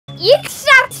You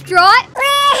suck, Stripe!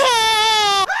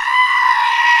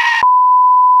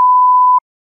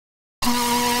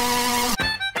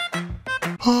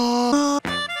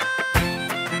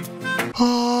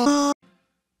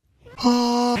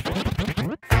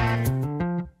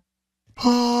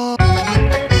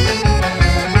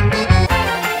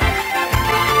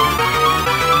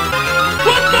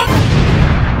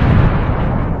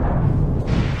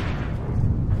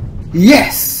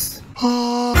 Yes!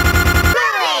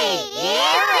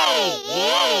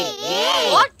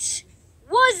 What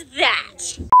was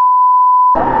that?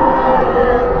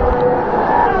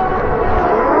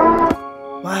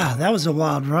 Wow, that was a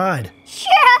wild ride.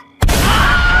 Sure.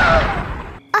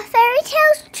 Are fairy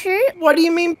tales true? What do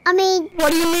you mean? I mean,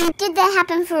 What do you mean? did they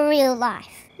happen for real life?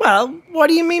 Well, what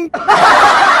do you mean?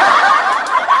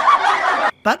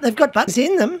 But they've got butts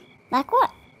in them. Like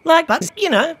what? Like butts, you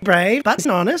know, brave, butts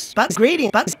honest, butts greedy,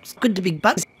 butts good to be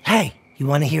butts. Hey, you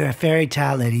want to hear a fairy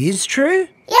tale that is true?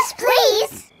 Yes,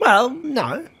 please. Well,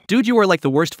 no. Dude, you are like the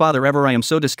worst father ever. I am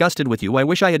so disgusted with you. I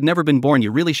wish I had never been born.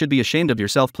 You really should be ashamed of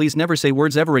yourself. Please never say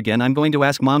words ever again. I'm going to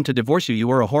ask Mom to divorce you.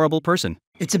 You are a horrible person.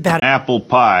 It's about Apple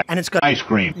pie. and it's got Ice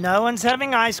cream. no one's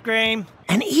having ice cream.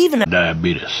 And even a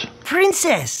Diabetes.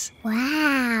 princess. Wow.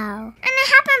 And it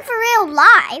happened for real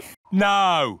life.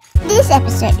 No. This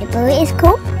episode of Bluey is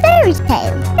called Fairy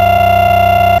Tale.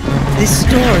 This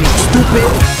story,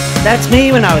 stupid. That's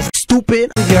me when I was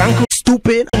stupid. With your uncle,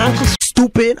 stupid. And uncle,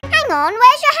 stupid. Hang on,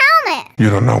 where's your helmet? You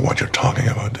don't know what you're talking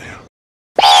about, do you?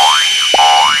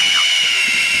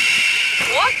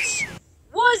 What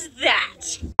was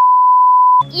that?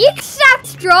 You suck,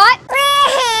 Stripe!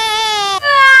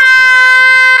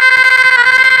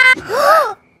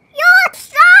 You're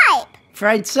Stripe!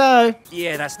 Afraid so.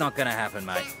 Yeah, that's not gonna happen,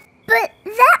 mate. But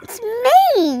that's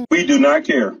mean. We do not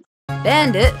care.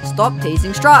 Bandit, stop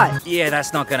teasing Stripe. Yeah,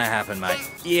 that's not gonna happen, mate.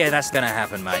 Yeah, that's gonna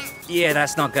happen, mate. Yeah,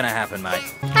 that's not gonna happen, mate.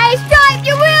 Hey, Stripe,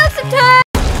 your wheels are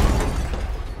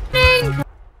turning!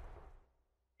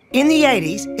 In the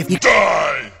 80s, if you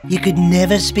die, you could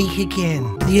never speak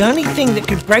again. The only thing that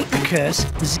could break the curse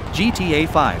was GTA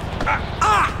 5.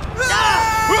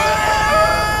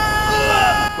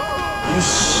 You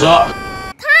suck.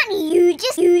 Can't you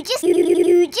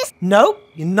just, nope,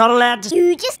 you're not allowed to.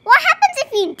 what happens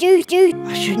if you do?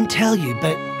 I shouldn't tell you,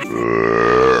 but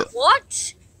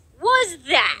What was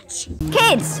that?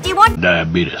 Kids, do you want...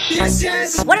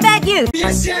 Diabetes. What about you?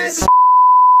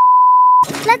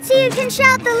 Let's see who can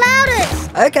shout the loudest.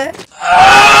 Okay.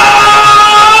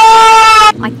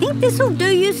 I think this'll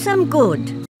do you some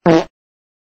good.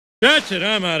 That's it,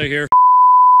 I'm out of here.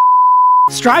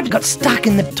 Stripe got stuck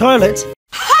in the toilets.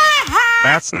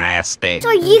 That's nasty.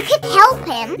 So you could help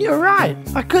him. You're right,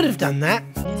 I could have done that.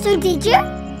 So did you?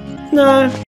 No,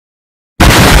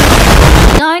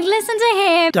 Don't listen to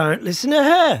him. don't listen to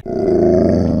her.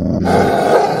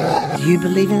 Do you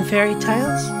believe in fairy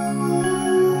tales?